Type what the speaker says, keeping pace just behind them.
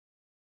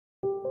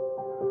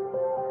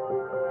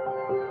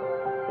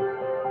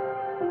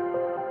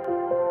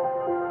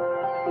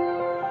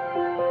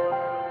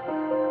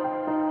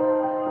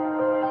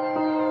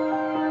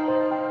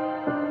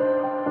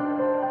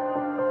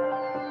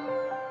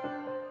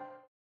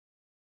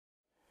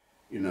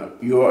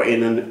you're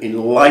in an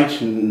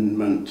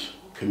enlightenment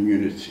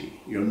community.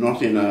 You're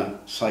not in a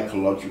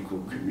psychological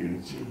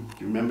community. Do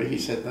you remember he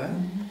said that?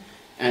 Mm-hmm.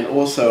 And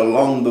also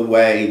along the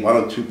way, one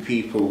or two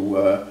people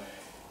were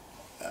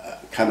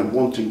kind of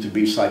wanting to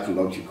be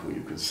psychological,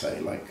 you could say.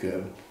 Like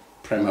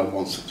Prema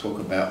wants to talk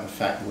about the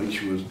fact when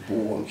she was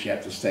born, she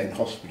had to stay in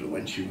hospital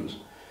when she was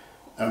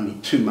only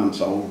 2 months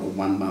old or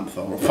 1 month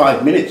old, or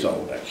 5 minutes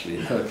old actually,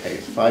 in her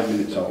case, 5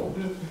 minutes old.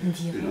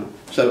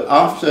 So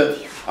after,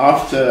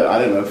 I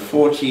don't know,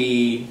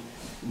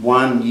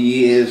 41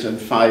 years and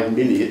 5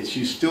 minutes,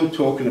 she's still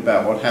talking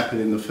about what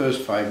happened in the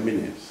first 5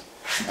 minutes.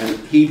 And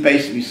he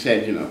basically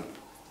said,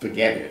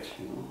 forget it.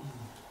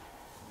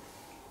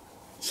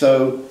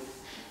 So,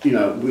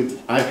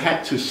 I've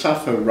had to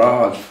suffer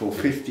Raj for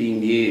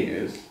 15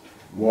 years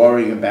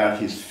worrying about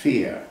his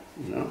fear,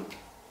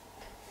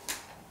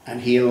 And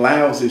he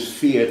allows this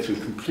fear to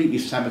completely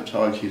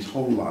sabotage his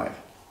whole life.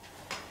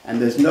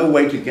 And there's no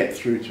way to get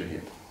through to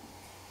him.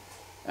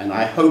 And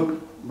I hope,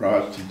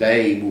 Raj,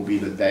 today will be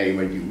the day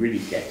when you really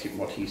get it,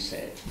 what he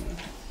said.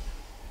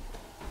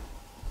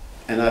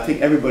 And I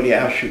think everybody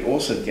else should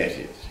also get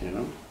it,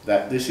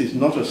 that this is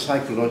not a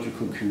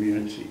psychological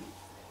community.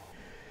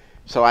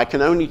 So I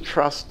can only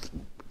trust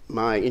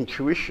my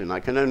intuition. I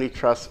can only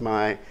trust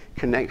my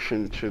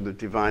connection to the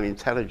divine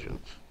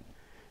intelligence.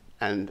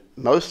 And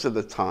most of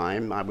the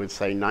time, I would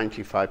say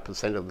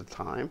 95% of the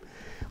time,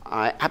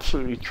 I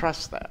absolutely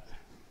trust that.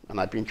 And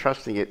I've been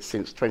trusting it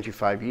since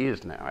 25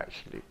 years now,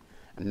 actually.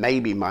 And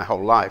maybe my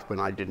whole life when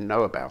I didn't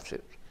know about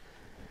it.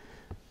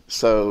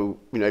 So,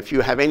 if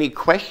you have any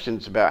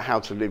questions about how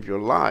to live your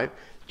life,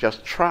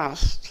 just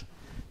trust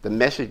the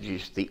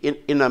messages, the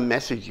inner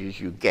messages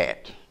you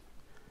get.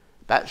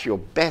 That's your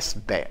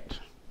best bet.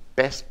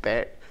 Best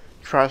bet,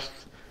 trust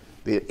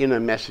the inner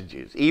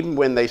messages, even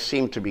when they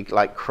seem to be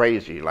like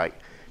crazy. Like,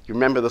 you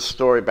remember the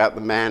story about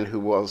the man who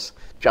was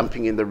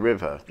jumping in the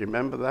river? Do you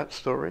remember that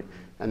story?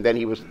 And then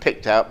he was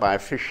picked out by a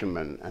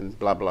fisherman and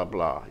blah, blah,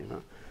 blah,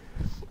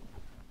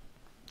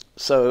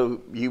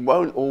 So you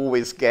won't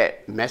always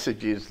get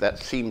messages that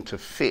seem to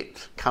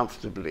fit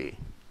comfortably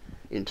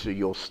into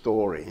your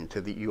story, into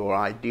your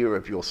idea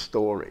of your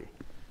story,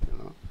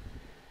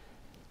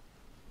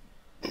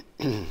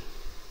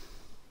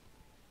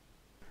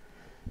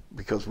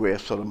 Because we're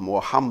sort of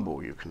more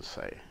humble, you can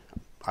say,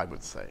 I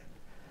would say,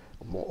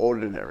 more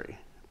ordinary.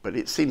 But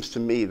it seems to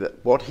me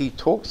that what he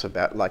talks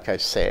about, like I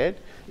said,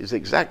 is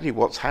exactly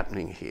what's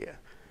happening here.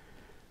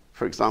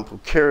 For example,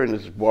 Kiran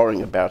is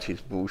worrying about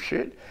his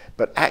bullshit,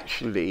 but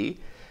actually,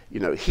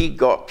 he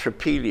got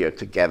Trapelia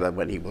together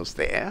when he was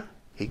there.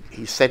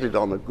 He set it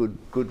on a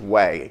good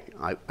way,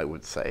 I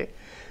would say.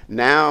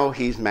 Now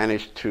he's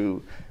managed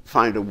to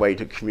find a way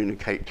to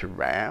communicate to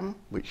Ram,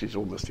 which is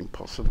almost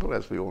impossible,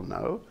 as we all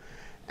know.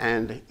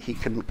 And he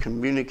can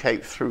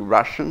communicate through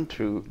Russian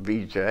to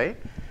Vijay.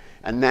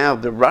 And now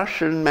the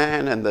Russian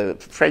man and the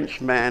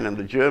French man and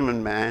the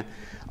German man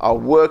are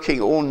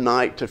working all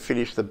night to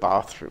finish the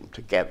bathroom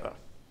together.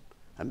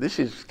 And this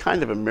is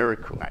kind of a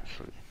miracle,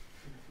 actually.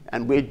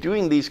 And we're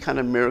doing these kind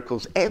of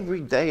miracles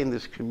every day in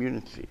this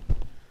community.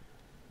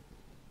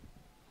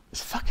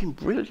 It's fucking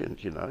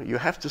brilliant, You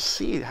have to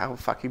see how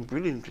fucking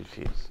brilliant it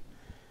is.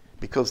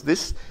 Because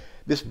this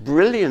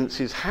brilliance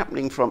is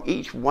happening from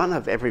each one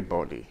of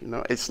everybody.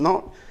 It's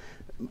not,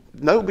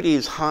 nobody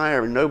is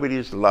higher and nobody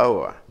is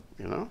lower,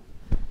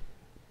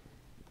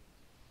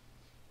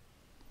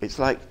 It's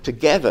like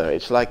together,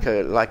 it's like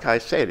I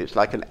said, it's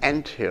like an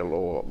anthill,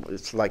 or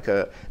it's like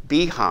a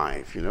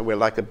beehive, We're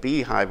like a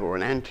beehive or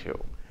an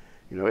anthill.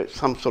 It's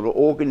some sort of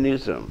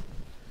organism,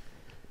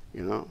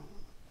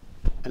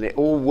 And it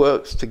all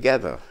works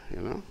together,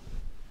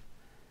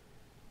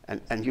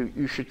 And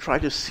you should try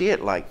to see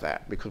it like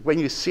that, because when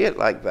you see it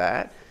like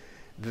that,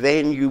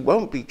 then you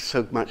won't be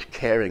so much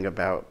caring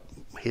about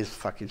his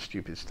fucking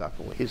stupid stuff,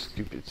 or his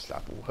stupid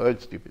stuff, or her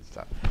stupid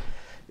stuff.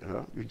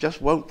 You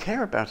just won't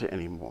care about it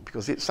anymore,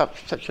 because it's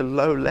such a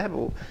low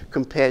level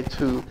compared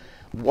to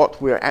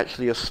what we're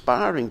actually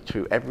aspiring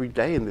to every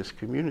day in this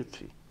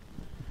community.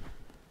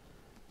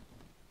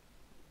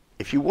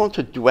 If you want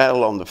to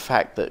dwell on the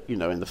fact that,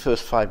 in the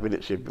first 5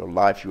 minutes of your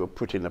life you were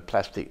put in a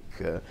plastic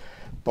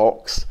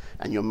box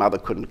and your mother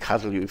couldn't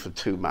cuddle you for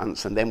 2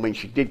 months, and then when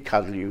she did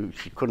cuddle you,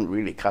 she couldn't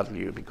really cuddle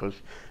you because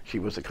she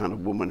was the kind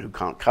of woman who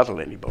can't cuddle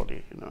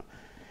anybody,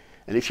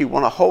 And if you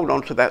want to hold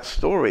on to that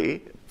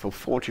story for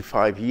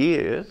 45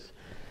 years,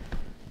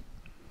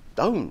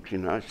 don't,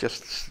 It's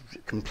just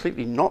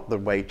completely not the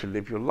way to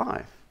live your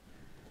life.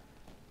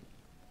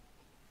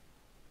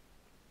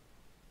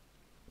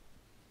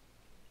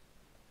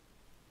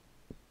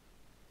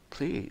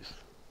 Please.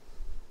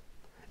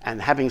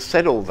 And having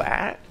said all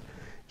that,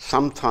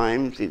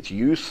 sometimes it's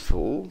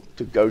useful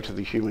to go to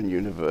the Human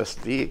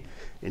University,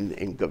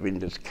 in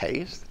Govinda's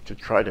case, to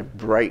try to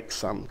break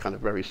some kind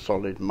of very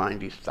solid,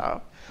 mindy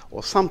stuff,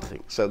 or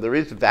something. So there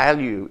is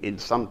value in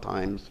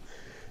sometimes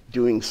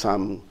doing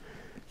some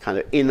kind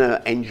of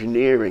inner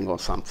engineering or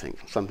something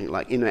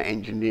like inner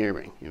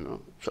engineering,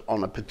 so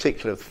on a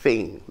particular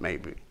thing,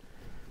 maybe.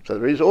 So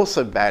there is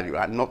also value.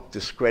 I'm not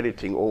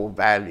discrediting all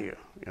value.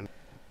 You know?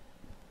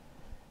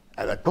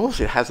 And of course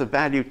it has a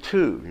value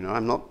too. You know,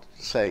 I'm not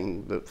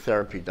saying that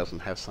therapy doesn't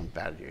have some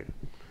value,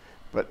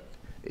 but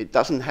it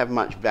doesn't have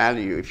much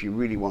value if you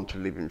really want to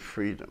live in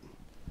freedom.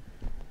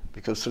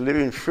 Because to live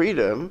in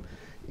freedom,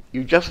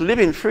 you just live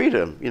in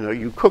freedom. You know,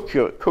 you cook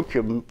your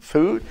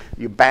food,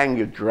 you bang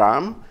your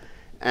drum,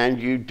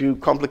 and you do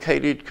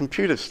complicated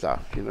computer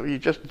stuff. You know, you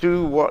just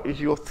do what is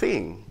your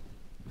thing.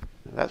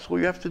 That's all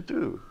you have to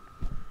do.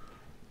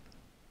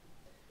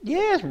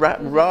 Yes,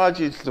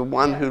 Raj is the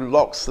one who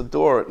locks the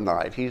door at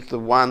night. He's the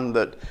one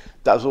that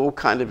does all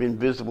kind of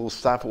invisible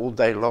stuff all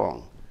day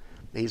long.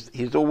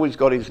 He's always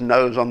got his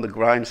nose on the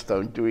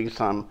grindstone doing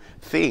some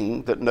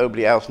thing that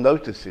nobody else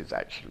notices,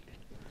 actually.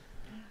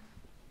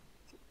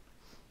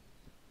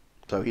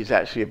 So he's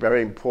actually a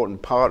very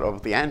important part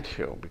of the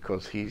anthill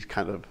because he's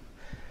kind of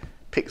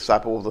picks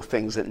up all the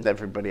things that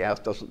everybody else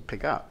doesn't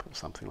pick up, or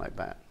something like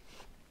that.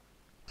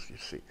 You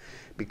see,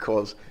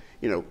 because,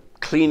 you know,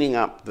 cleaning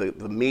up the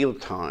meal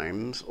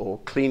times, or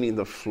cleaning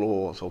the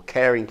floors, or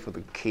caring for the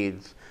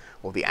kids,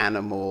 or the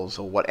animals,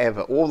 or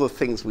whatever, all the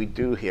things we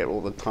do here all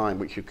the time,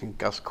 which you can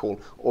just call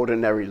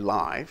ordinary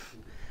life,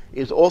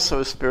 is also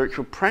a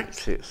spiritual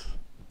practice.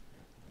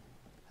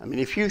 I mean,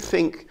 if you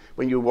think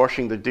when you're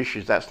washing the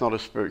dishes that's not a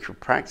spiritual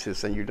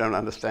practice, then you don't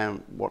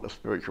understand what a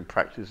spiritual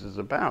practice is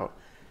about.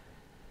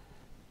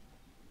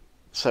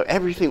 So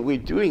everything we're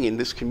doing in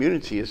this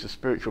community is a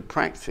spiritual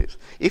practice.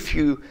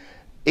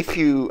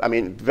 I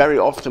mean, very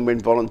often when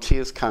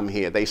volunteers come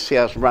here, they see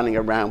us running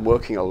around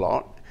working a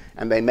lot,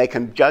 and they make a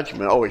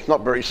judgment, oh, it's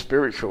not very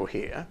spiritual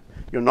here.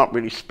 You're not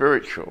really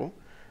spiritual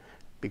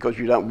because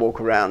you don't walk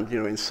around, you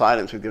know, in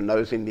silence with your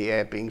nose in the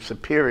air being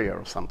superior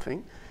or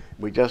something.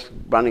 We're just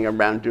running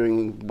around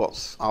doing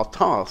what's our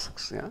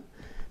tasks, yeah?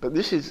 But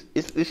this is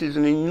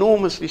an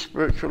enormously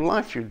spiritual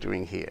life you're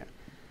doing here.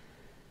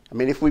 I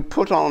mean, if we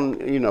put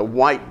on, you know,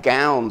 white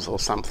gowns or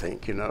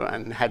something, you know,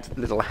 and had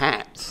little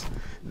hats,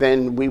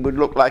 then we would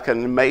look like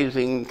an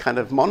amazing kind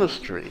of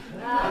monastery,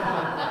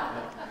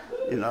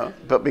 you know.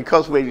 But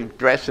because we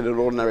dress in an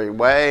ordinary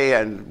way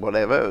and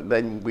whatever,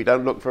 then we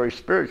don't look very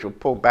spiritual.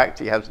 Poor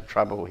Bhakti has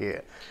trouble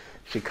here.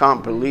 She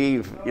can't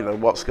believe, you know,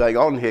 what's going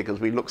on here because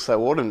we look so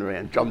ordinary.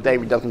 And John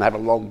David doesn't have a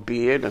long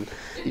beard, and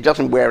he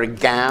doesn't wear a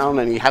gown,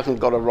 and he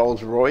hasn't got a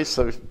Rolls Royce.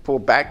 So poor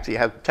Bhakti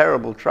has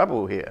terrible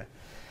trouble here.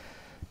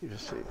 You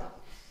see.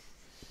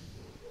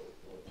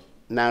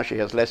 Now she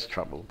has less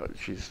trouble, but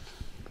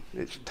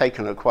it's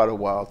taken her quite a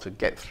while to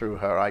get through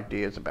her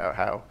ideas about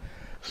how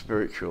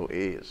spiritual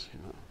is. You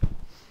know.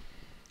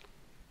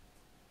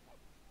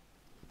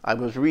 I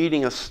was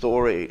reading a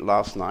story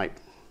last night.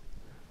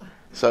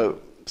 So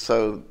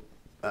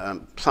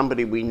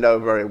somebody we know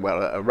very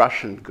well, a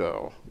Russian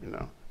girl, you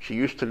know, she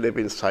used to live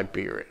in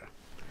Siberia,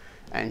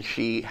 and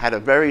she had a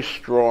very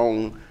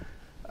strong,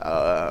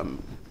 how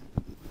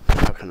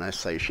can I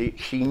say,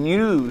 she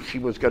knew she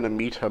was going to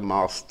meet her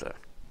master.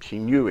 She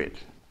knew it.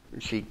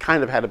 She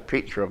kind of had a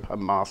picture of her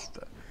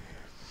master.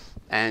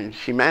 And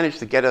she managed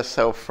to get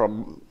herself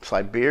from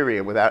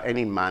Siberia without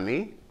any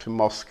money to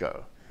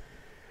Moscow.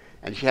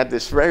 And she had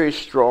this very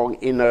strong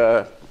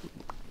inner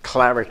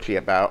clarity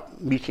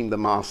about meeting the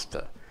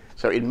master.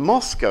 So in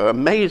Moscow,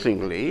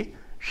 amazingly,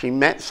 she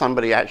met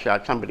somebody,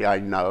 actually somebody I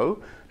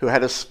know, who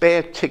had a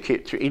spare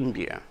ticket to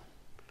India.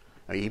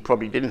 Now, he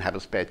probably didn't have a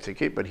spare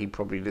ticket, but he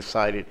probably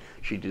decided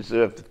she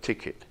deserved the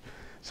ticket.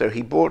 So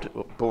he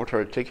bought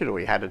her a ticket, or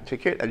he had a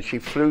ticket, and she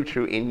flew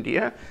to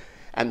India.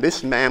 And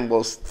this man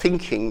was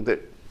thinking that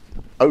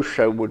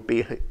Osho would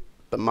be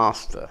the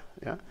master.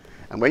 Yeah?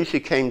 And when she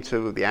came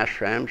to the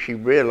ashram, she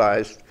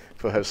realized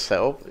for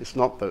herself,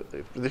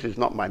 this is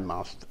not my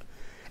master.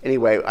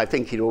 Anyway, I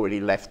think he'd already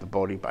left the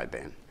body by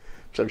then.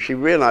 So she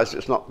realized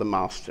it's not the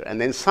master.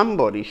 And then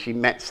she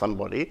met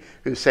somebody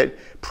who said,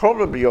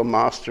 probably your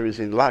master is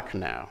in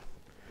Lucknow.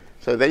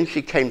 So then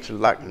she came to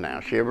Lucknow.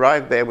 She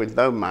arrived there with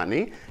no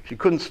money. She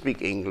couldn't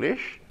speak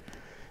English,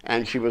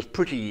 and she was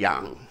pretty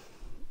young.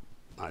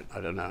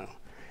 I don't know.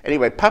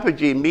 Anyway,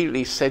 Papaji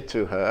immediately said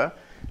to her,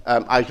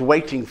 I was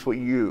waiting for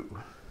you.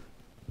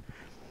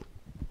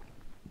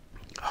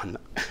 Oh, no.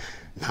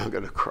 Now I'm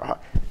going to cry.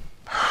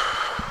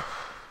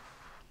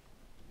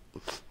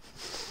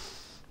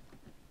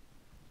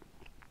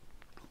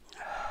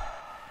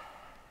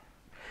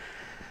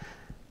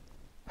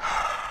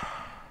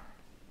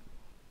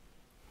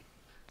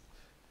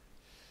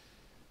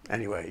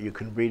 Anyway, you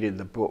can read in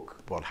the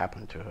book what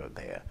happened to her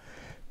there.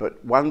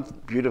 But one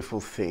beautiful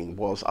thing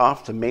was,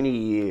 after many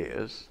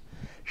years,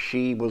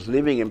 she was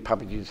living in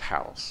Papaji's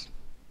house,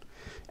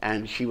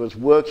 and she was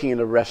working in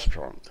a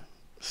restaurant.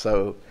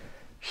 So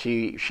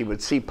she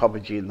would see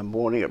Papaji in the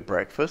morning at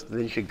breakfast, and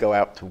then she'd go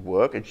out to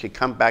work, and she'd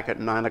come back at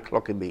 9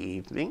 o'clock in the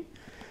evening,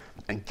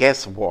 and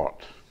guess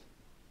what?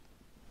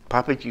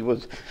 Papaji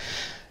was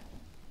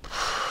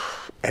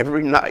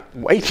every night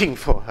waiting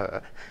for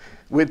her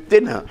with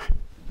dinner.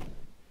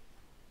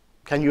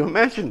 Can you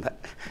imagine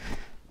that?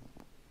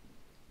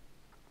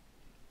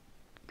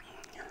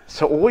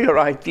 So all your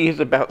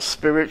ideas about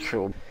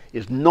spiritual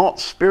is not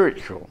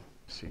spiritual.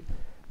 see.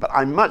 But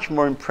I'm much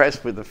more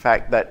impressed with the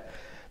fact that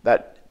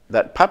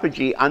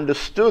Papaji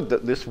understood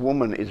that this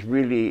woman is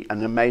really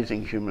an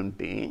amazing human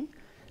being,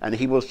 and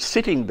he was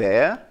sitting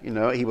there, you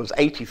know, he was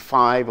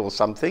 85 or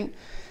something,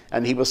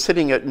 and he was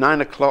sitting at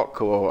 9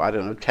 o'clock or, I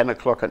don't know, 10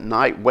 o'clock at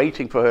night,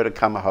 waiting for her to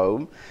come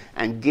home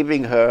and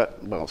giving her,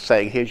 well,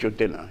 saying, here's your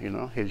dinner, you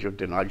know, here's your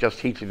dinner. I just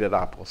heated it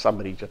up, or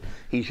somebody just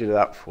heated it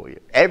up for you.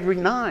 Every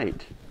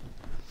night.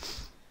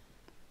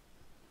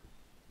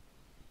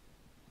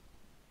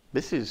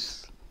 This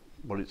is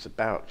what it's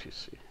about, you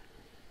see.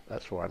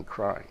 That's why I'm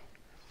crying.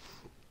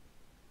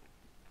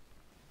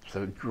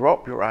 So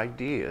drop your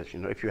ideas, you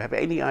know. If you have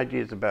any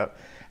ideas about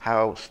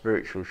how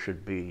spiritual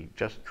should be,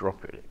 just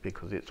drop it,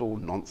 because it's all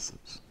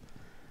nonsense.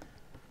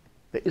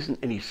 There isn't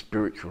any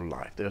spiritual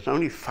life. There's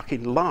only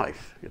fucking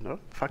life, you know.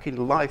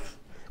 Fucking life,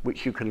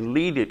 which you can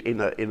lead it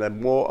in a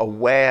more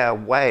aware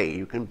way.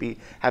 You can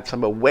have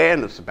some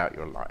awareness about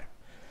your life.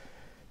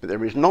 But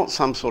there is not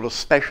some sort of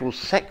special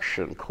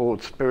section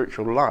called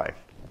spiritual life.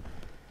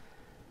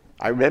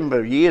 I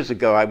remember years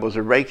ago I was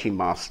a Reiki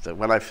master.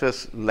 When I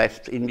first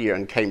left India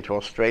and came to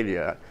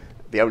Australia,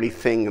 the only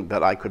thing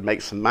that I could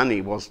make some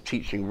money was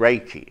teaching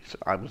Reiki. So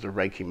I was a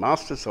Reiki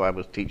master, so I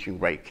was teaching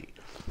Reiki.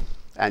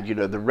 And you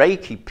know, the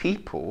Reiki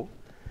people,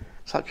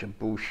 such a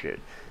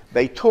bullshit,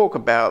 they talk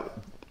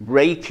about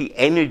Reiki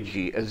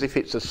energy as if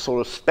it's a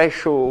sort of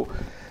special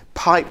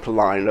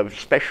pipeline of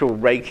special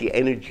Reiki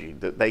energy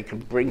that they can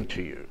bring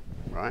to you,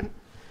 right?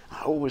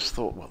 I always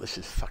thought, well, this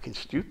is fucking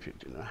stupid,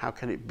 you know, how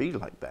can it be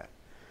like that?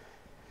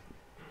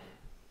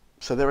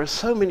 So there are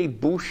so many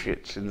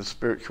bullshits in the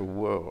spiritual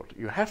world.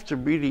 You have to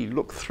really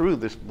look through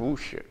this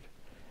bullshit.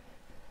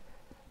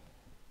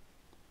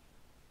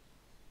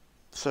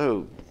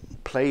 So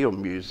play your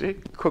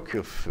music, cook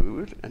your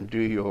food, and do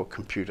your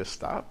computer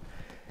stuff.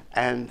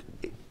 And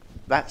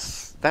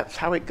that's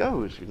how it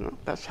goes, you know.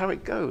 That's how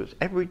it goes,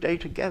 every day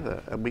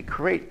together. And we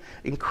create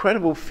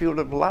incredible field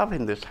of love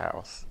in this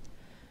house.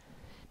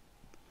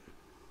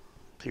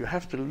 So you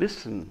have to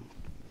listen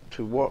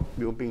to what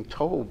you're being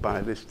told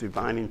by this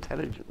divine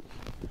intelligence.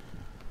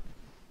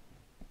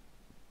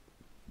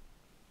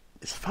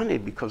 It's funny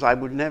because I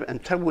would never,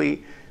 until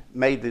we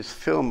made this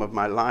film of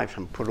my life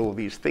and put all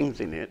these things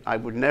in it, I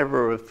would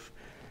never have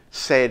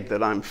said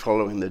that I'm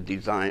following the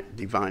divine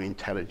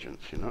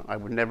intelligence, you know. I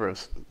would never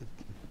have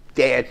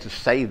dared to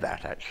say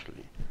that,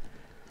 actually.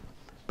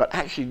 But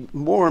actually,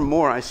 more and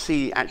more I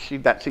see, actually,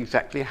 that's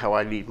exactly how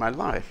I lead my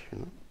life, you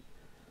know.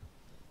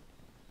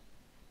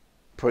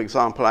 For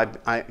example,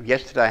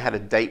 yesterday I had a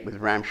date with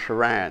Ram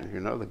Charan, you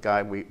know, the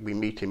guy, we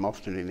meet him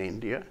often in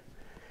India.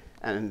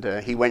 And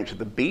he went to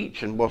the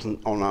beach and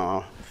wasn't on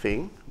our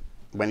thing.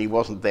 When he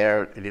wasn't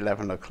there at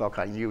 11 o'clock,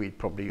 I knew he'd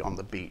probably be on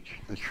the beach.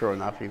 And sure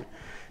enough, he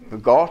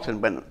forgot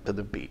and went to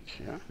the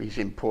beach. Yeah? He's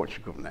in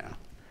Portugal now.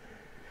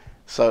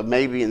 So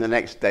maybe in the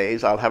next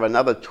days, I'll have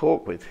another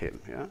talk with him.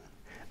 Yeah?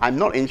 I'm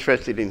not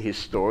interested in his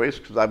stories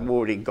because I've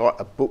already got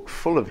a book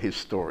full of his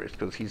stories,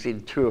 because he's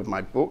in 2 of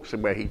my books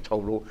and where he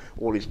told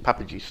all his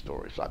Papaji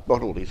stories. I've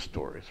got all his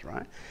stories,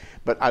 right?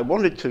 But I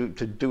wanted to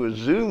do a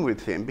Zoom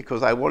with him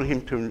because I wanted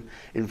him to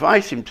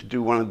invite him to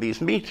do one of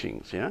these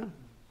meetings, yeah?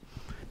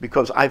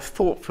 Because I've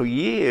thought for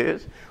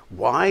years,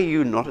 why are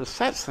you not a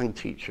satsang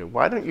teacher?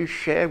 Why don't you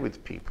share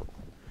with people?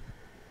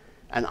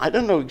 And I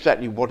don't know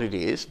exactly what it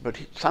is, but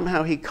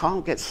somehow he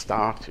can't get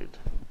started.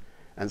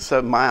 And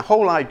so my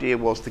whole idea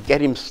was to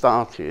get him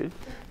started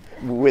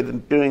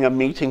with doing a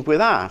meeting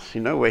with us,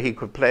 you know, where he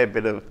could play a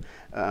bit of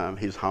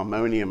his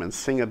harmonium and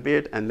sing a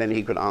bit, and then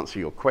he could answer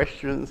your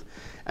questions.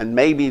 And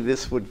maybe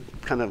this would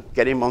kind of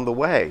get him on the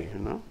way, you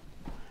know?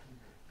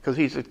 Because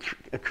he's a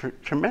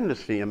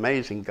tremendously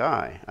amazing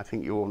guy. I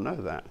think you all know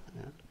that.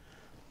 Yeah?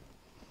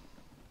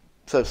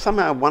 So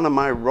somehow one of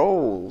my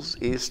roles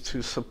is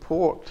to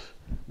support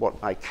what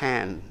I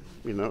can,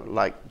 you know,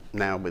 like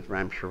now with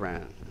Ram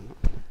Charan. You know?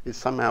 It's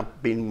somehow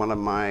been one of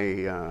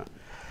my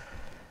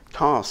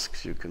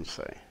tasks, you can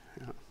say.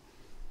 Yeah?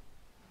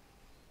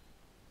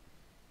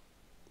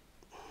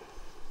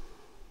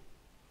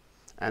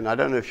 And I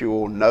don't know if you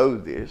all know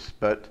this,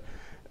 but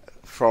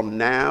from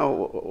now,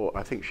 or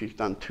I think she's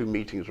done 2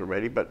 meetings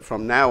already, but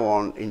from now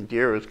on,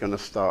 Indira is going to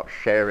start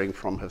sharing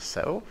from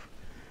herself,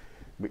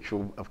 which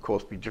will, of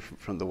course, be different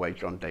from the way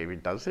John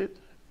David does it.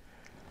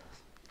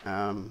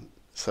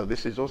 So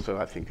this is also,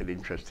 I think, an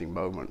interesting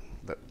moment,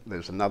 that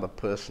there's another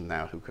person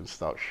now who can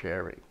start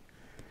sharing.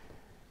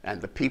 And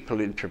the people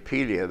in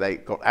Trapelia, they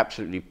got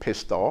absolutely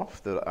pissed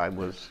off that I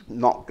was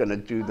not going to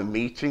do the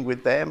meeting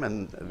with them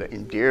and that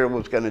Indira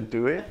was going to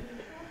do it.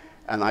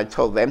 And I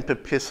told them to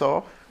piss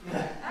off.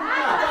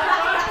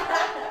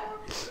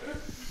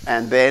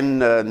 And then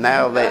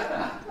now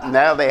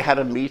they had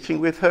a meeting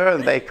with her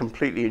and they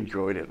completely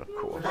enjoyed it, of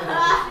course.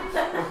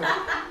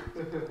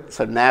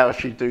 So now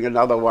she's doing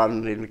another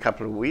one in a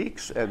couple of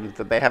weeks, and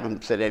they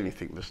haven't said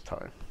anything this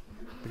time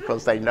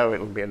because they know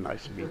it'll be a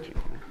nice meeting.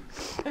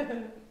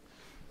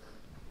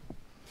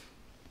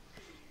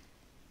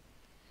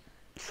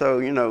 So,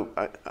 you know,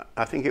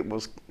 I think it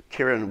was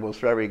Kiran was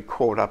very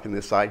caught up in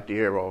this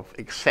idea of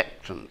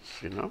acceptance,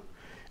 you know.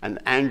 And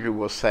Andrew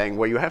was saying,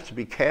 well, you have to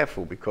be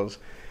careful because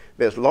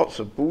there's lots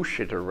of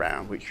bullshit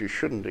around which you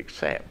shouldn't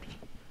accept.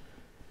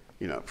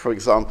 You know, for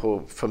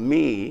example, for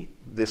me,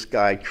 this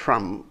guy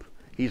Trump,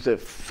 he's a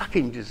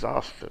fucking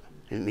disaster.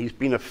 And he's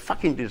been a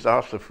fucking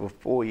disaster for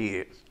 4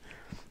 years.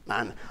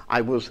 And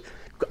I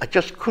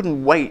just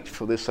couldn't wait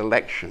for this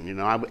election. You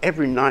know,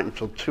 every night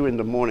until 2 in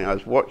the morning, I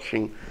was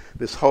watching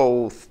this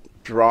whole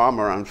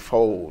drama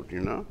unfold, you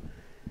know.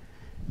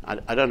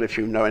 I don't know if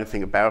you know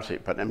anything about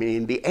it, but I mean,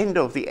 in the end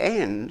of the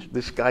end,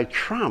 this guy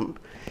Trump,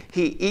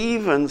 he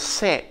even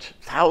set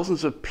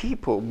thousands of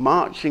people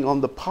marching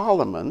on the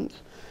parliament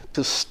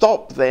to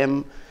stop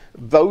them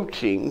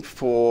voting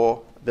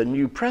for the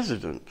new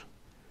president.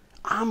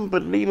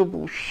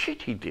 Unbelievable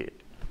shit he did.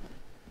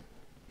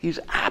 He's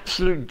an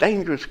absolute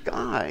dangerous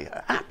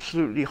guy,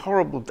 absolutely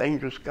horrible,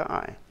 dangerous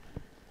guy.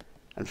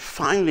 And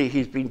finally,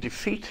 he's been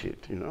defeated,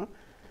 you know.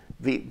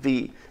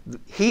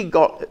 He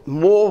got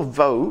more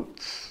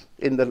votes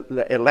in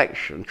the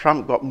election.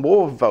 Trump got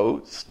more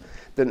votes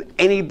than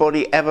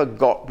anybody ever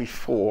got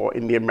before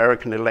in the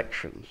American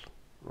elections,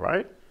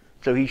 right?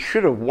 So he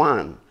should have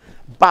won.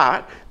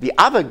 But the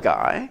other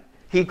guy,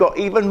 he got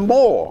even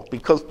more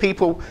because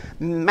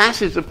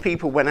masses of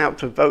people went out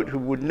to vote who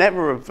would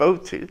never have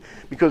voted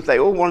because they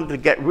all wanted to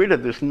get rid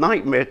of this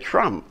nightmare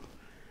Trump,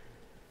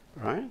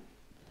 right?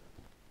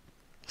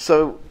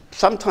 So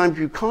sometimes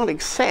you can't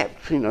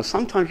accept, you know,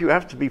 sometimes you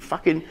have to be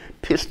fucking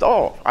pissed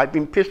off. I've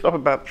been pissed off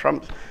about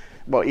Trump's,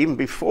 well, even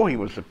before he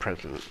was the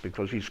president,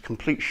 because he's a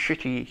complete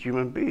shitty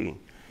human being.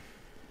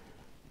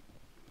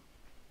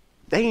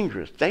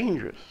 Dangerous,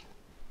 dangerous.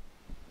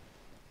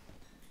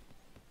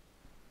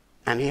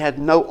 And he had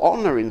no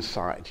honor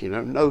inside, you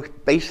know, no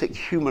basic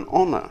human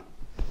honor.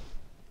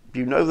 Do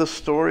you know the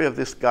story of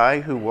this guy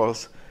who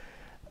was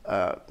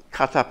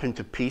cut up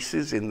into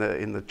pieces in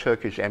the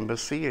Turkish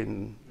embassy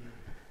in,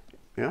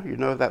 you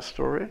know that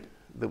story?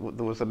 There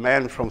was a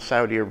man from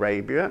Saudi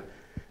Arabia,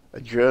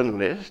 a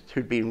journalist,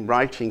 who'd been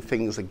writing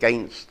things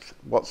against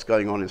what's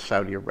going on in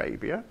Saudi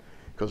Arabia,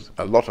 because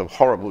a lot of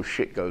horrible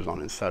shit goes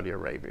on in Saudi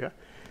Arabia.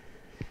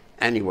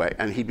 Anyway,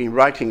 and he'd been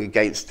writing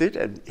against it,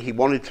 and he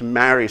wanted to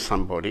marry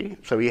somebody,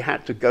 so he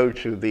had to go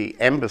to the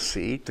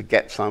embassy to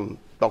get some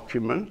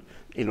document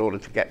in order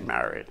to get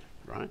married,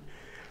 right?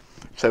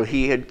 So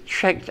he had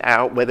checked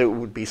out whether it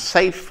would be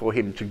safe for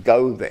him to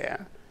go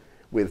there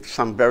with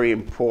some very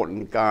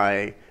important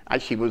guy.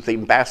 Actually, was the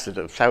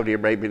ambassador, Saudi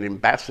Arabian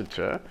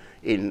ambassador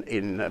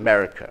in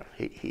America.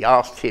 He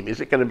asked him,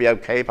 is it going to be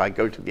okay if I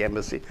go to the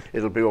embassy?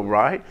 It'll be all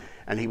right?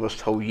 And he was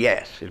told,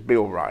 yes, it'll be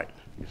all right,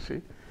 you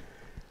see.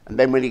 And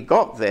then when he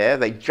got there,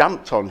 they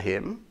jumped on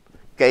him,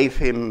 gave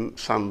him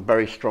some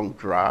very strong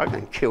drug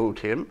and killed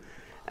him.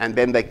 And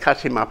then they cut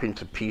him up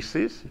into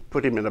pieces,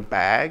 put him in a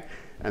bag,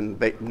 and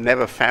they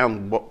never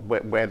found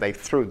where they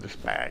threw this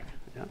bag.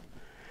 Yeah?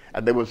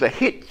 And there was a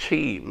hit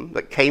team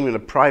that came in a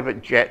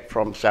private jet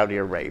from Saudi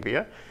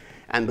Arabia,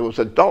 and there was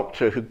a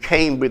doctor who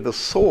came with a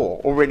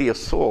saw, already a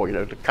saw, you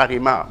know, to cut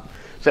him up.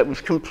 So it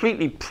was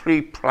completely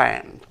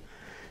pre-planned.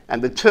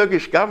 And the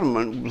Turkish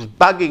government was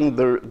bugging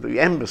the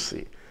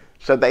embassy.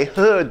 So they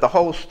heard the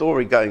whole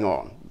story going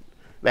on.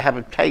 They have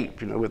a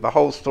tape, you know, with the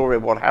whole story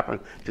of what happened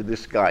to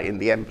this guy in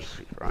the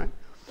embassy, right?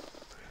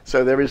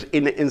 So there is,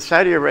 in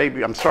Saudi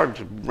Arabia, I'm sorry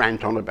to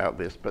rant on about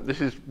this, but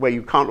this is where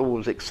you can't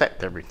always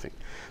accept everything.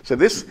 So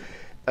this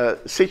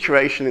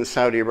situation in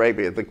Saudi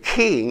Arabia, the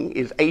king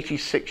is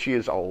 86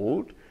 years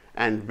old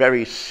and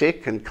very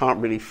sick and can't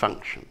really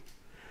function.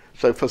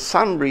 So for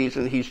some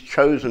reason, he's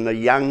chosen a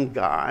young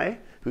guy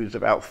who's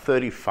about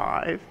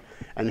 35,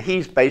 and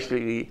he's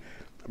basically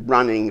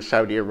running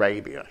Saudi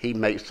Arabia. He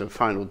makes the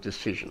final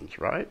decisions,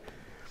 right?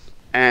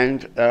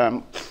 And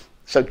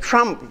so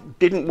Trump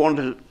didn't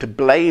want to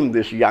blame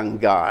this young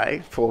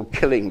guy for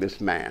killing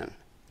this man.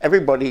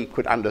 Everybody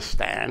could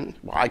understand,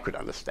 well, I could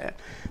understand,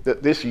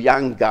 that this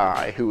young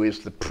guy who is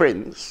the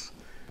prince,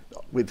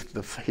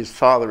 his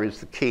father is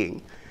the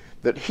king,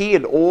 that he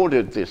had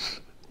ordered this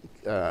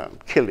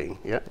killing.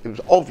 Yeah? It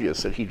was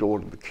obvious that he'd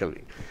ordered the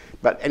killing.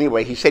 But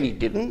anyway, he said he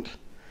didn't.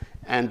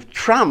 And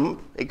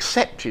Trump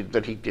accepted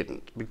that he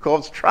didn't,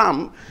 because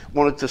Trump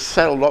wanted to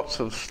sell lots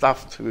of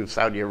stuff to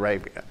Saudi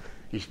Arabia.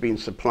 He's been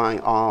supplying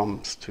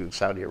arms to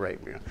Saudi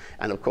Arabia.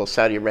 And of course,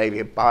 Saudi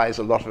Arabia buys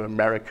a lot of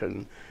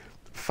American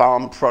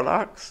farm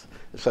products.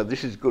 So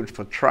this is good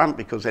for Trump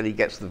because then he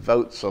gets the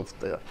votes of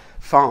the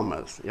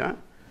farmers, yeah?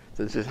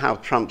 So this is how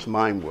Trump's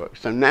mind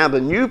works. So now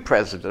the new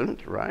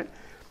president, right,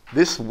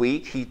 this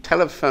week he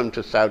telephoned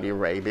to Saudi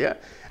Arabia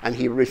and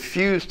he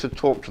refused to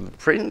talk to the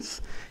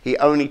prince. He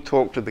only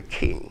talked to the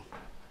king,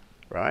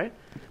 right?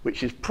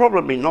 Which is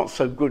probably not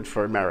so good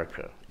for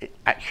America,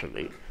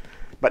 actually.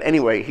 But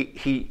anyway,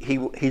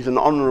 he's an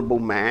honorable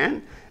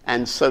man.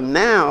 And so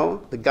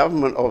now the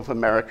government of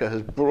America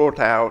has brought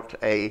out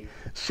a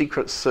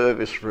Secret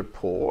Service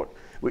report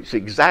which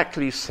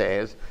exactly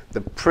says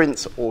the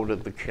prince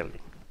ordered the killing,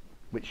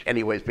 which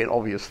anyway has been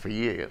obvious for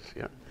years.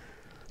 Yeah?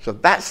 So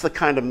that's the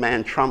kind of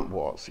man Trump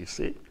was, you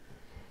see,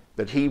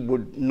 that he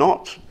would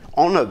not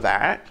honor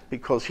that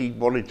because he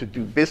wanted to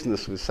do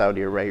business with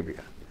Saudi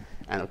Arabia.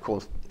 And of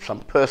course, some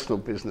personal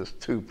business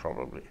too,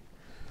 probably.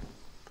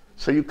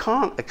 So you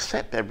can't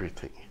accept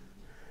everything,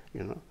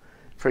 you know.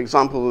 For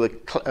example,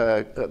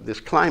 this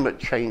climate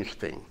change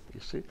thing, you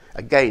see.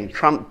 Again,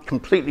 Trump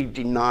completely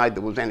denied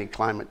there was any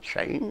climate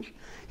change.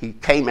 He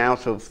came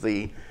out of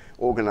the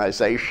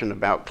organization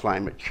about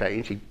climate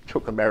change. He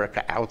took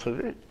America out of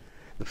it.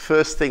 The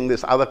first thing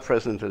this other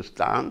president has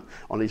done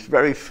on his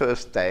very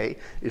first day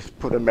is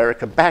put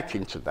America back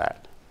into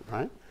that,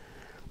 right?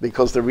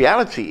 Because the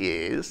reality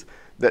is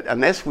that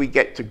unless we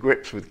get to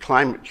grips with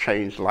climate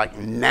change like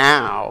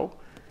now,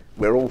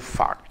 we're all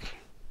fucked.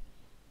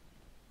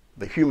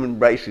 The human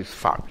race is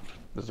fucked.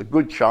 There's a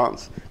good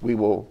chance we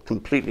will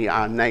completely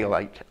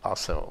annihilate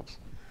ourselves.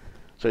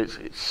 So it's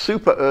a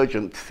super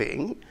urgent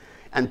thing.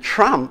 And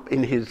Trump,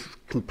 in his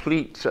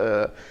complete,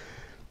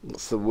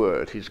 what's the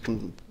word? He's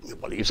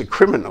a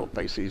criminal,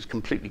 basically. He's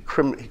completely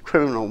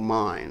criminal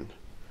mind.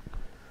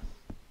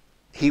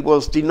 He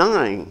was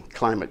denying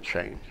climate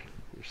change,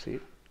 you see.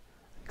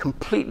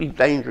 Completely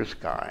dangerous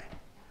guy.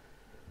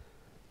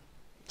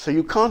 So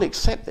you can't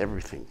accept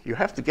everything. You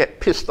have to get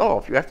pissed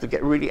off. You have to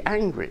get really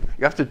angry.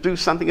 You have to do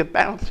something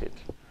about it.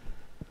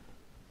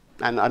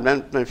 And I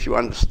don't know if you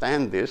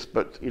understand this,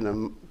 but you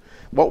know,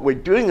 what we're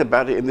doing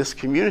about it in this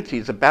community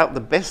is about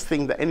the best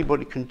thing that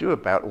anybody can do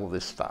about all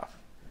this stuff.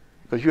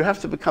 Because you have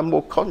to become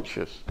more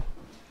conscious.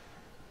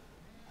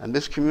 And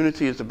this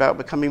community is about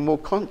becoming more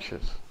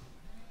conscious.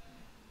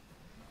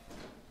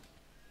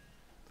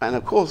 And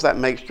of course that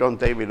makes John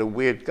David a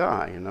weird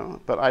guy, you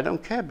know, but I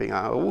don't care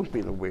I've always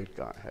been a weird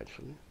guy,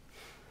 actually.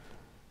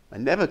 I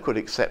never could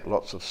accept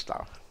lots of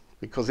stuff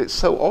because it's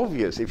so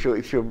obvious. If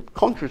you're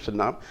conscious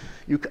enough,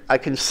 I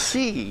can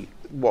see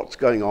what's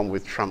going on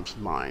with Trump's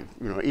mind.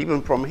 You know,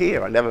 even from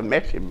here, I never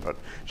met him, but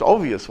it's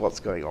obvious what's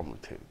going on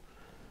with him.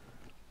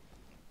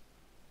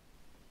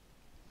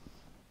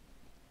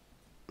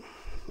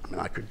 I mean,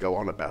 I could go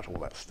on about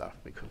all that stuff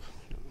because,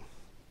 you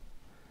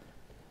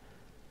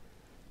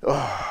know.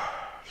 Oh.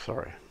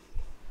 Sorry.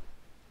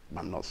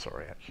 I'm not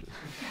sorry, actually.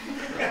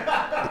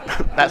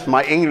 That's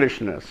my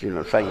Englishness, you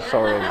know, saying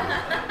sorry.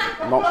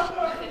 I'm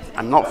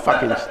not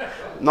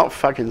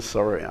fucking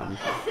sorry. I'm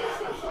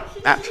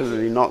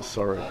absolutely not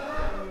sorry.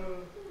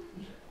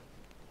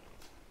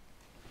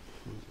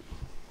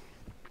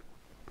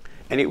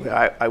 Anyway,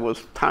 I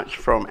was touched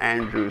from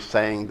Andrew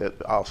saying that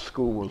our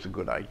school was a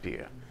good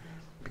idea.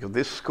 Because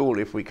this school,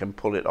 if we can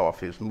pull it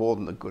off, is more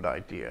than a good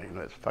idea. You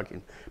know, it's a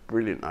fucking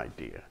brilliant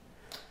idea.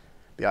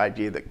 The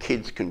idea that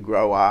kids can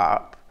grow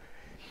up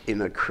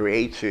in a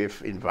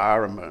creative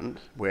environment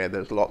where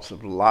there's lots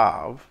of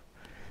love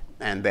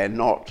and they're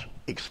not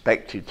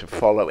expected to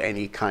follow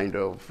any kind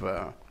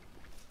of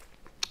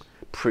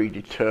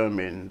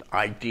predetermined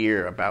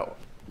idea about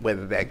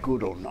whether they're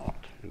good or not,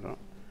 you know.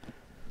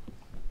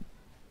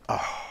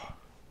 Oh.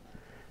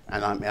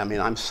 And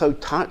I'm so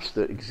touched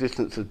that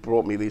existence has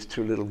brought me these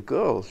two little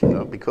girls, you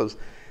know, because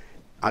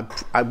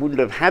I wouldn't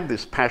have had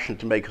this passion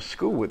to make a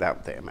school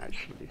without them,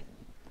 actually.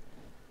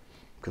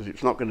 Because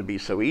it's not going to be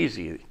so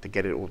easy to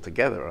get it all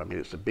together. I mean,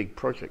 it's a big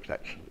project,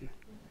 actually.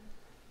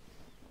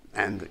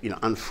 And, you know,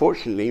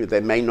 unfortunately, there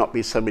may not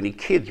be so many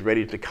kids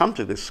ready to come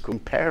to this school.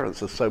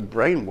 Parents are so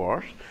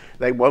brainwashed,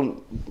 they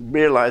won't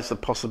realize the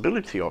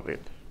possibility of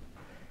it.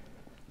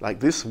 Like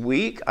this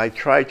week, I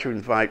tried to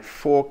invite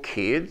 4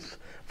 kids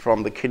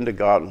from the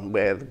kindergarten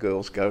where the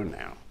girls go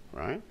now,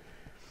 right?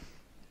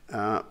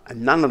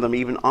 And none of them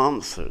even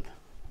answered.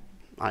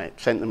 I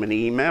sent them an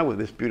email with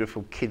this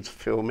beautiful kids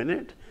film in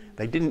it.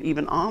 They didn't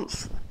even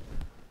answer.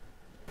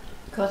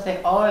 Because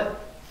they're all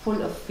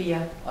full of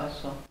fear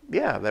also.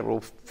 Yeah, they're all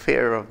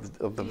fear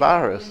of the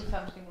virus. Doing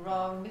something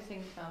wrong,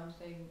 missing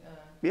something.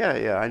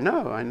 Yeah, I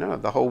know.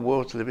 The whole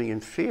world's living in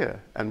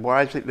fear. And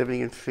why is it living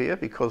in fear?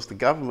 Because the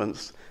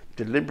governments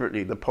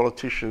deliberately, the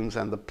politicians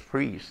and the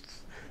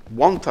priests,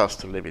 want us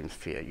to live in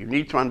fear. You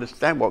need to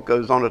understand what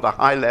goes on at a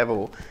high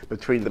level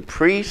between the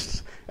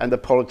priests and the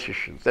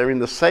politicians. They're in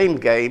the same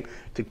game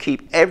to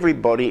keep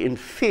everybody in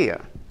fear.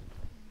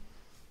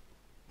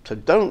 So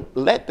don't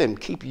let them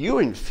keep you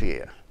in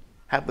fear.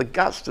 Have the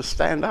guts to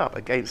stand up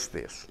against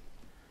this.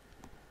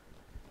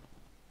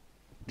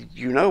 Did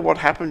you know what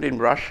happened in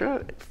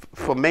Russia?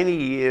 For many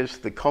years,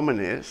 the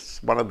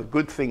communists, one of the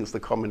good things the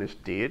communists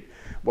did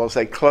was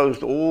they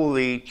closed all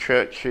the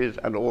churches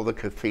and all the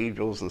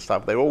cathedrals and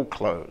stuff. They all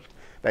closed.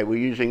 They were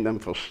using them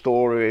for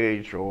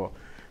storage or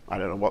I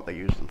don't know what they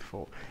used them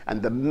for.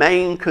 And the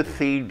main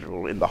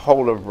cathedral in the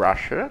whole of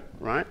Russia,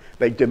 right,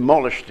 they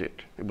demolished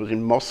it. It was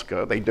in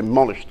Moscow. They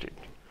demolished it.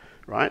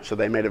 Right? So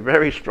they made a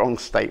very strong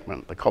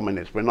statement, the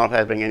communists, we're not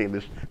having any of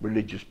this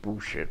religious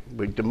bullshit.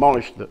 We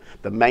demolished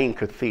the main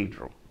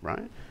cathedral,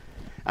 right?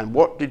 And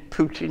what did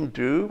Putin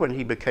do when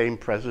he became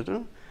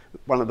president?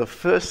 One of the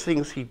first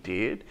things he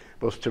did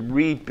was to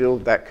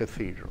rebuild that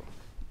cathedral.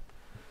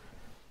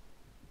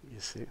 You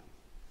see?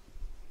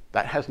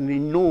 That has an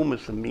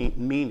enormous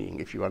meaning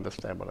if you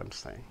understand what I'm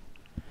saying.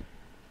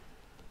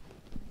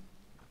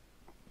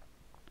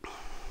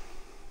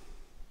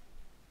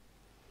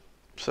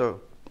 So,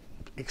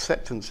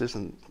 acceptance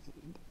isn't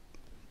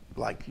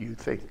like you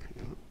think.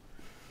 You know?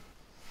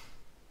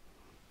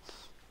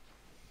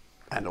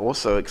 And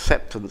also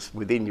acceptance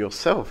within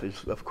yourself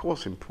is, of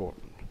course,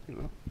 important. You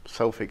know,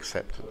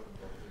 self-acceptance.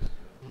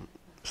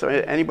 So,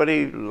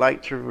 anybody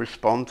like to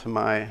respond to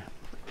my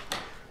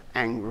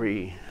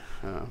angry,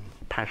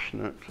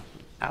 passionate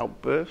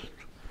outburst?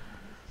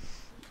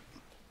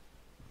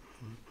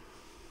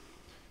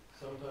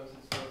 Sometimes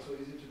it's not so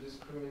easy to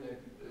discriminate,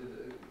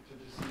 to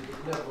see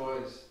the inner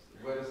voice.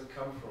 Where does it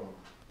come from?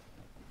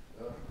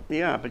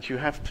 Yeah, but you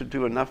have to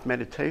do enough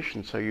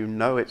meditation so you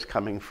know it's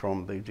coming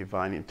from the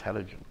divine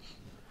intelligence.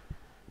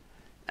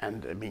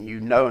 And I mean,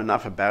 you know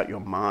enough about your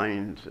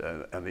mind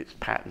and its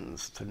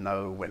patterns to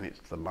know when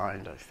it's the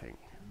mind, I think.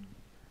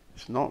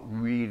 It's not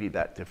really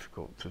that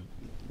difficult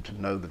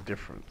to know the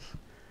difference.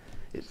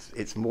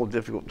 It's more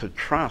difficult to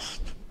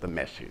trust the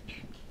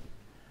message.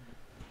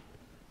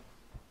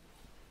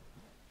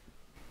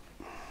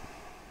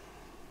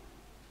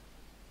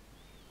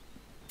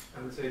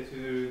 I would say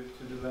to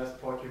the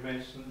last part you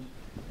mentioned,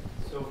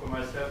 so for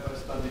myself I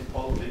studied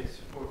politics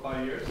for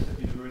 5 years at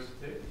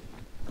university,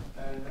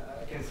 and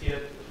I can see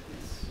that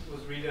it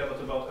was really a lot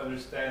about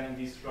understanding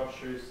these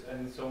structures,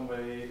 and in some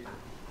way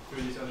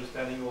through this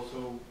understanding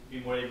also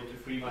be more able to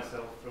free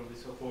myself from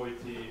this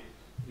authority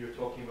you're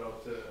talking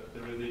about,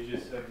 the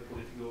religious and the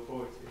political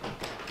authority.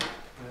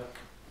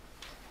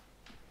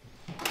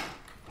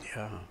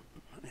 Yeah.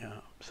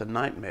 Yeah, it's a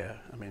nightmare.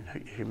 I mean,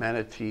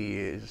 humanity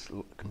is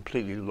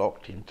completely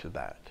locked into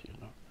that, you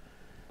know.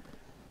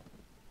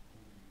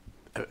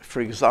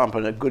 For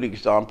example, a good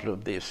example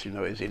of this, you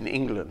know, is in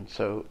England.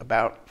 So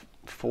about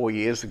 4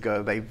 years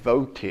ago, they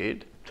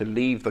voted to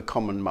leave the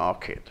common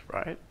market,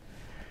 right?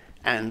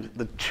 And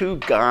the two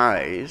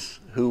guys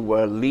who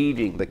were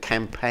leading the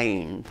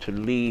campaign to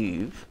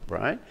leave,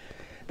 right,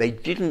 they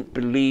didn't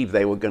believe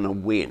they were going to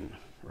win,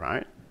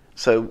 right?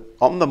 So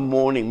on the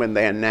morning when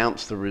they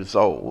announced the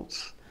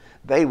results,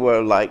 they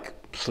were like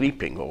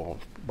sleeping or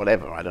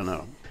whatever, I don't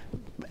know.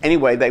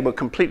 Anyway, they were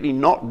completely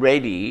not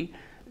ready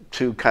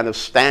to kind of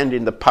stand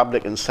in the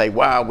public and say,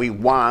 wow, we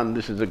won,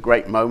 this is a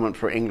great moment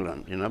for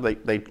England. You know,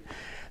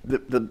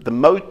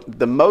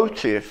 the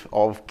motive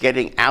of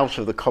getting out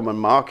of the common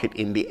market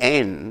in the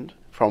end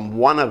from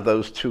one of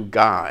those two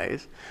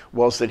guys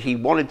was that he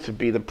wanted to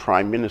be the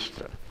prime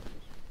minister,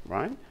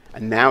 right?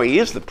 And now he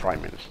is the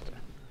prime minister.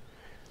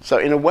 So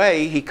in a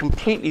way, he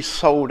completely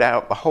sold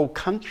out the whole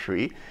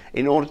country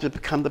in order to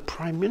become the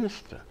prime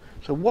minister.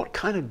 So what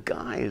kind of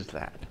guy is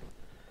that?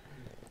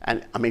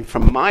 And I mean,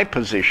 from my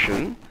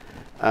position,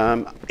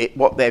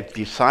 what they've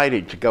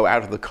decided to go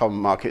out of the common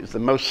market is the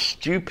most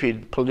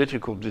stupid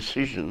political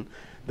decision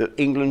that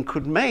England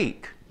could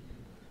make.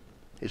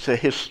 It's a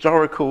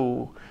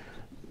historical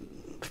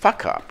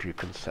fuck-up, you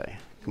can say.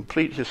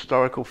 Complete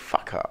historical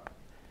fuck-up.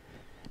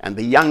 And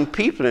the young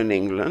people in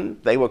England,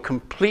 they were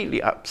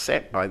completely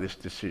upset by this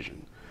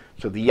decision.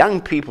 So the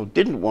young people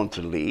didn't want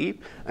to leave,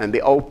 and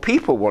the old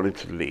people wanted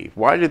to leave.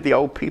 Why did the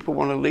old people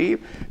want to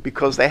leave?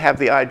 Because they have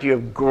the idea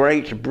of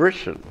Great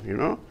Britain, you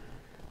know,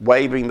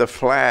 waving the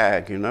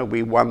flag, you know,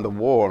 we won the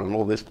war and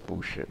all this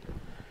bullshit.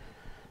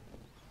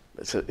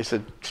 It's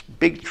a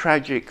big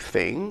tragic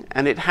thing,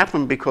 and it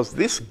happened because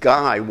this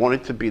guy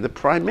wanted to be the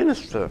prime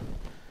minister.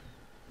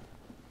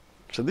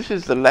 So this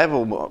is the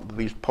level of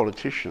these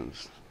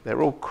politicians.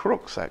 They're all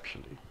crooks,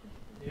 actually.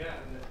 Yeah,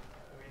 and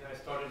I mean, I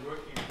started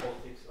working in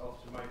politics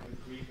after my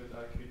degree, but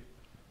I could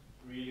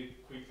really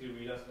quickly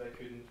realize that I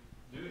couldn't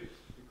do it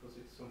because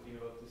it's something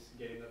about this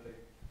game that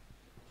it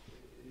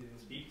didn't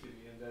speak to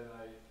me, and then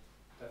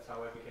that's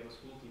how I became a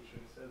school teacher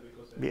instead.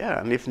 Because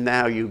yeah, and if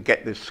now you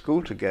get this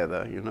school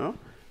together, you know,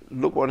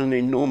 look what an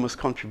enormous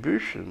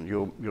contribution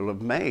you'll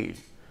have made.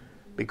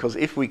 Because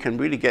if we can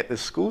really get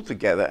this school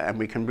together and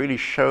we can really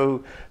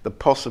show the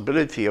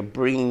possibility of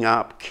bringing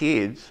up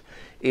kids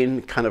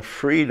in kind of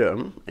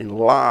freedom, in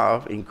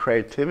love, in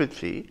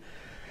creativity,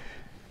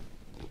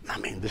 I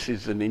mean, this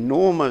is an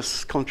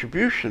enormous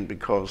contribution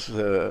because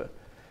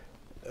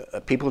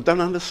people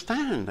don't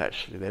understand,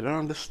 actually. They don't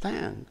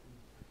understand.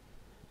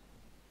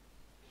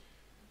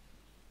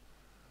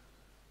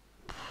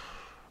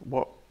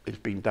 What is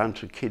being done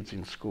to kids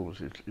in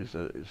schools is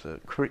a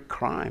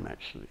crime,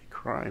 actually,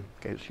 crime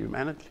against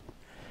humanity.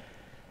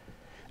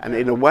 And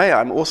in a way,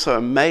 I'm also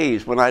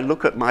amazed when I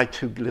look at my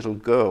two little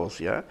girls,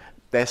 yeah?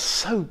 They're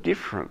so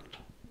different,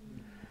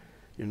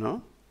 you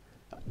know?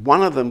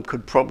 One of them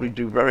could probably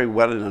do very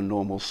well in a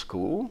normal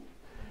school,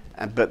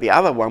 but the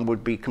other one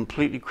would be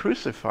completely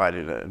crucified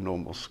in a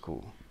normal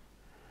school.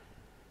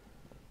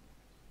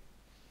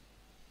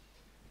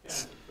 Yeah,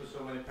 for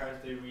so many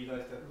parents, they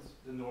realize that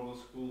the normal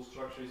school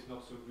structure is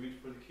not so good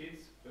for the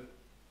kids, but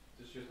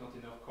there's just not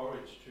enough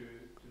courage to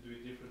do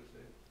it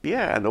differently.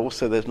 Yeah, and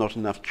also there's not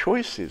enough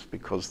choices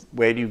because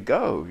where do you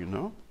go, you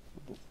know?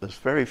 There's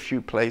very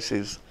few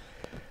places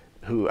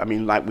who, I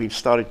mean, like we've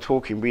started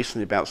talking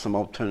recently about some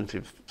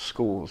alternative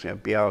schools, you know,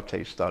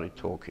 Beate started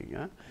talking,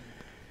 yeah?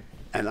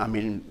 And I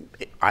mean,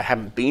 I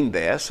haven't been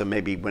there, so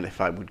maybe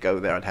if I would go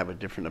there, I'd have a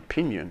different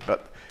opinion,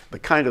 but the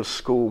kind of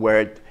school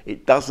where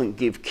it doesn't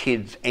give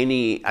kids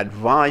any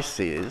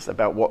advices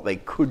about what they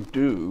could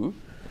do,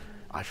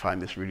 I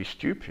find this really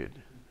stupid.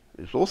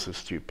 is also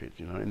stupid,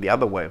 you know, in the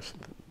other way of,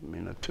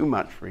 you know, too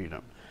much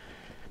freedom.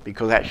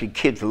 Because actually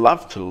kids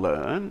love to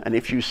learn, and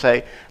if you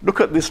say,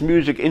 look at this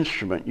music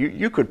instrument,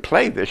 you could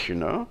play this, you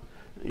know,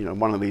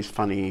 one of these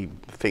funny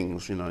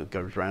things, you know, it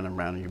goes round and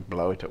round and you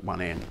blow it at one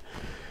end.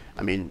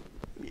 I mean,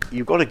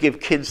 you've got to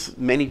give kids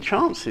many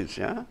chances,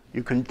 yeah?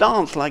 You can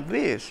dance like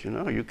this, you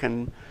know, you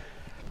can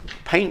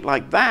paint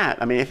like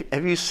that. I mean,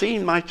 have you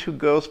seen my two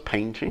girls'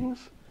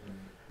 paintings?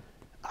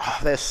 Oh,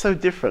 they're so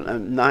different.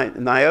 And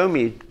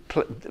Naomi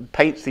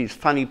paints these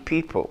funny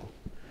people.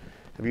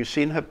 Have you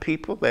seen her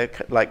people? They're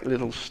like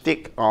little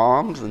stick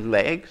arms and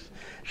legs.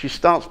 She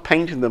starts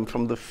painting them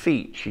from the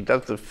feet. She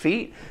does the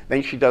feet,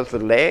 then she does the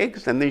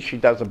legs, and then she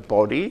does a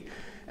body,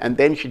 and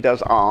then she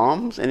does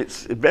arms, and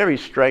it's very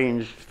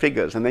strange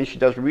figures, and then she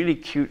does really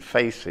cute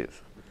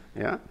faces.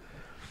 Yeah?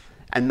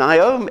 And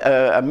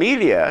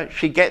Amelia,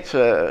 she gets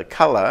a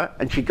color,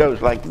 and she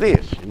goes like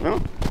this, you know?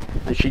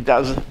 And she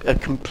does a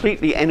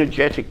completely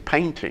energetic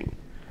painting.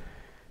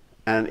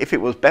 And if it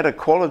was better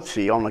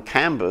quality on a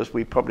canvas,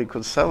 we probably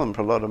could sell them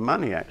for a lot of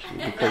money,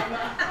 actually, because,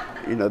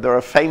 you know, there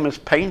are famous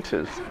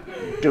painters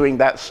doing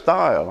that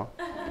style,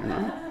 you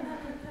know.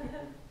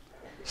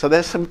 So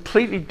they're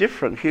completely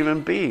different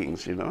human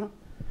beings, you know.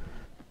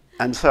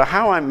 And so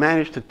how I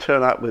managed to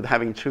turn up with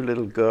having two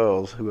little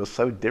girls who are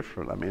so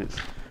different, I mean, it's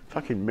a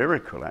fucking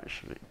miracle,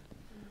 actually.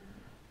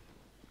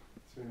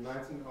 It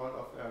reminds me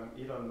all of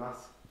Elon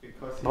Musk,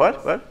 because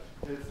What?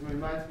 It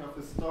reminds me of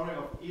the story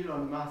of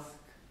Elon Musk.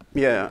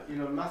 Yeah.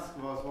 Elon Musk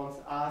was once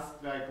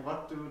asked, like,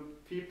 what do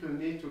people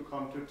need to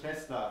come to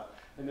Tesla?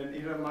 And then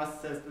Elon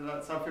Musk says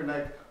something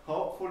like,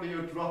 hopefully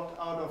you dropped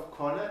out of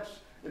college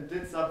and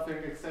did something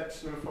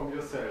exceptional from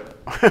yourself.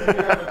 Then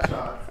you have a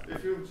chance.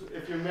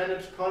 If you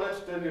manage college,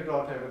 then you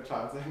don't have a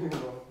chance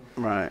anymore.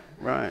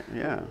 Right,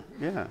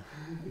 yeah,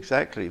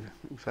 exactly.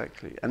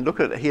 And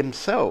look at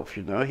himself,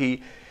 you know,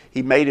 he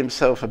made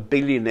himself a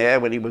billionaire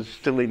when he was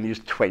still in his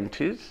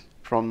 20s.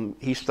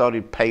 He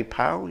started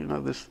PayPal, you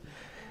know, this.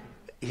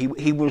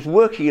 He was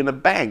working in a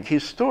bank.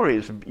 His story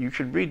is, you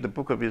should read the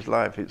book of his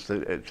life, it's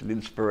an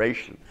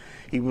inspiration.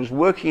 He was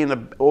working in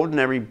an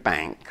ordinary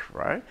bank,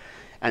 right?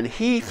 And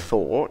he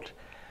thought,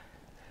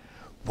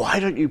 why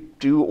don't you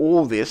do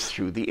all this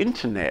through the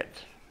internet,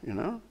 you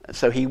know?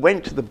 So he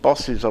went to the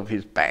bosses of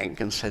his bank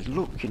and said,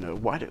 look, you know,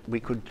 we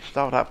could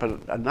start up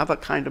another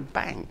kind of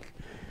bank.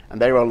 And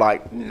they were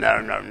like,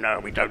 no,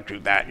 we don't do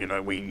that, you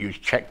know, we use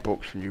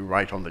checkbooks and you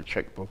write on the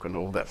checkbook and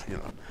all that, you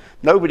know.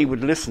 Nobody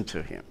would listen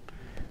to him.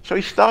 So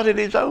he started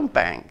his own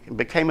bank and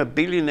became a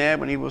billionaire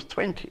when he was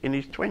in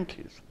his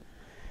 20s.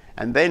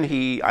 And then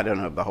I don't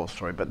know the whole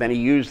story, but then he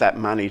used that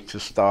money to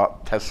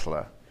start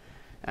Tesla.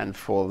 And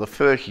for the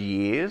first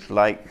years,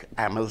 like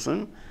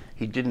Amazon,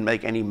 he didn't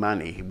make any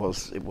money. He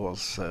was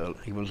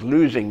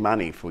losing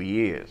money for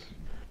years.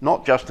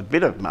 Not just a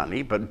bit of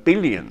money, but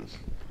billions.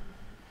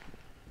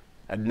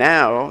 And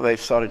now they've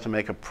started to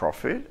make a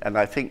profit, and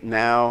I think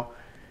now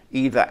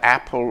either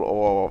Apple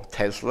or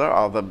Tesla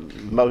are the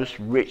most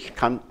rich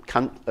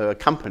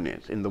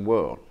companies in the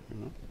world. You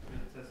know?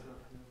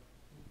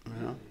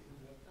 Yeah.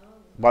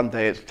 One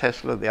day it's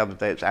Tesla, the other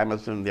day it's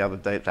Amazon, the other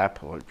day it's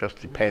Apple. It just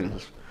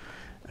depends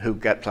who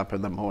gets up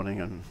in the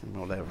morning and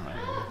whatever.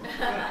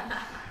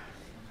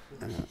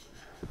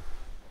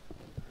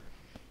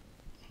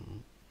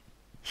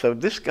 So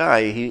this guy,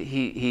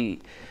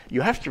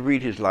 you have to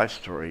read his life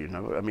story, you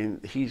know. I mean,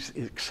 he's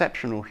an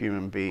exceptional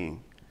human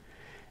being.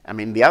 I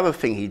mean, the other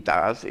thing he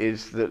does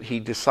is that he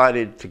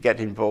decided to get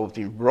involved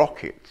in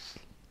rockets,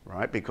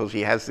 right? Because he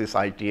has this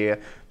idea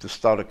to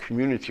start a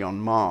community on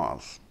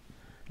Mars.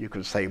 You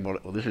could say, well,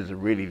 this is a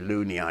really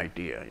loony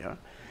idea, yeah?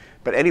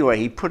 But anyway,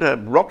 he put a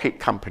rocket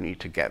company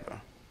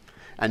together.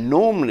 And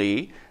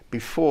normally,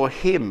 before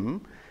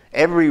him,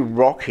 every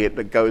rocket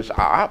that goes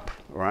up,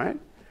 right,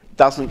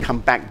 doesn't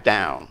come back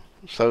down.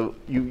 So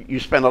you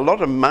spend a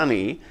lot of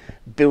money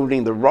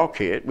building the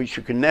rocket, which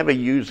you can never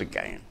use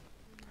again.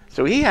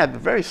 So he had a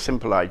very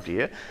simple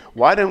idea.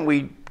 Why don't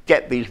we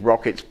get these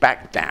rockets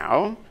back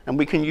down and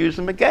we can use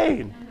them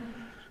again?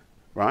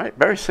 Right?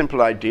 Very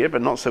simple idea,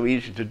 but not so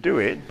easy to do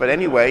it. But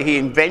anyway, he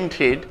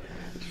invented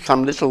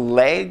some little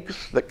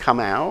legs that come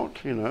out,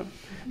 you know.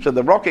 So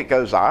the rocket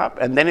goes up,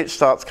 and then it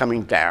starts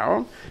coming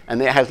down,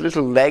 and it has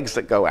little legs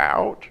that go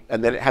out,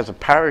 and then it has a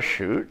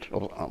parachute,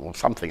 or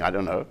something, I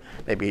don't know.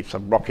 Maybe it's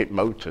some rocket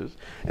motors.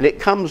 And it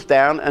comes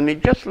down, and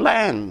it just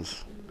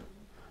lands.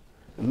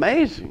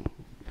 Amazing.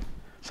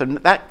 So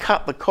that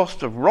cut the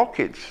cost of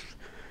rockets,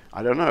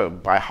 I don't know,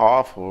 by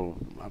half or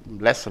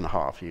less than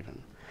half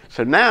even.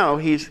 So now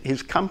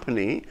his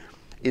company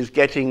is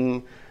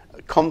getting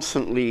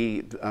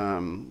constantly,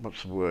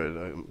 what's the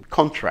word,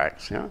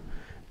 contracts, yeah,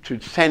 to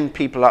send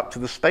people up to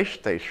the space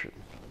station,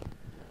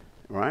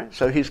 right?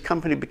 So his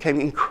company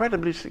became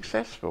incredibly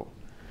successful,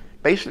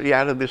 basically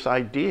out of this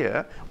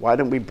idea, why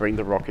don't we bring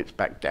the rockets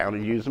back down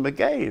and use them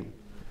again?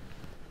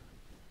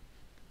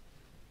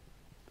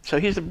 So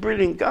he's a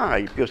brilliant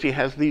guy because he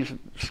has these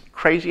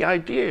crazy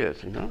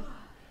ideas, you know,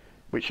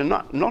 which are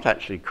not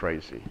actually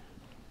crazy.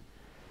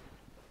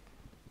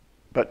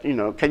 But, you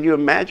know, can you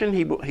imagine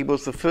he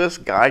was the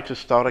first guy to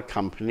start a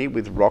company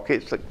with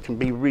rockets that can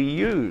be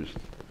reused,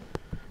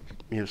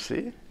 you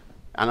see?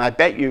 And I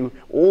bet you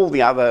all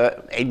the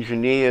other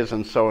engineers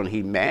and so on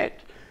he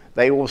met,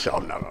 they all said, oh,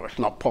 no, it's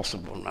not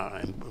possible,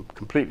 no,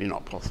 completely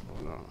not possible,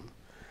 no.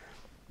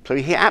 So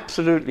he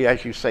absolutely,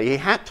 as you say, he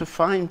had to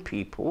find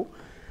people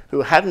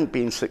who hadn't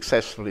been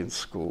successful in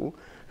school,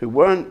 who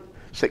weren't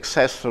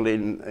successful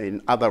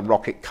in other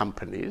rocket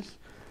companies,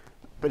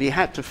 but he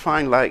had to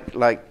find,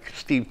 like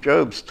Steve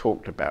Jobs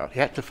talked about, he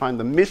had to find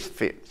the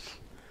misfits,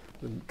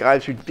 the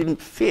guys who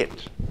didn't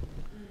fit,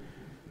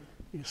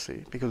 you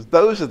see, because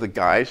those are the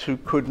guys who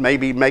could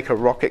maybe make a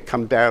rocket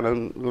come down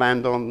and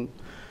land on,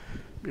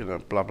 you know,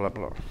 blah, blah,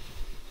 blah.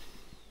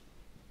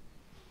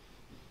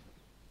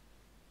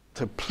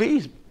 So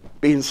please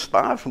be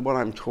inspired from what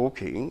I'm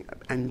talking,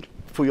 and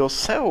for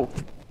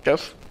yourself,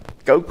 just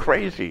go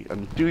crazy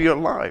and do your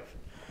life.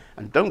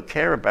 And don't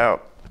care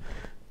about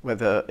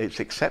whether it's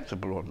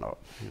acceptable or not,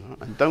 you know,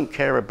 and don't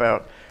care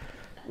about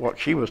what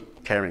she was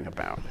caring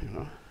about, you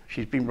know.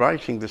 She's been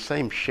writing the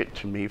same shit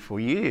to me for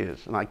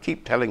years, and I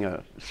keep telling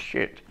her,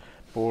 shit,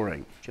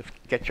 boring, just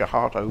get your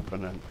heart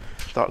open and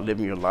start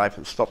living your life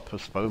and stop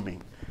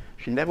postponing.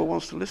 She never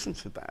wants to listen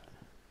to that.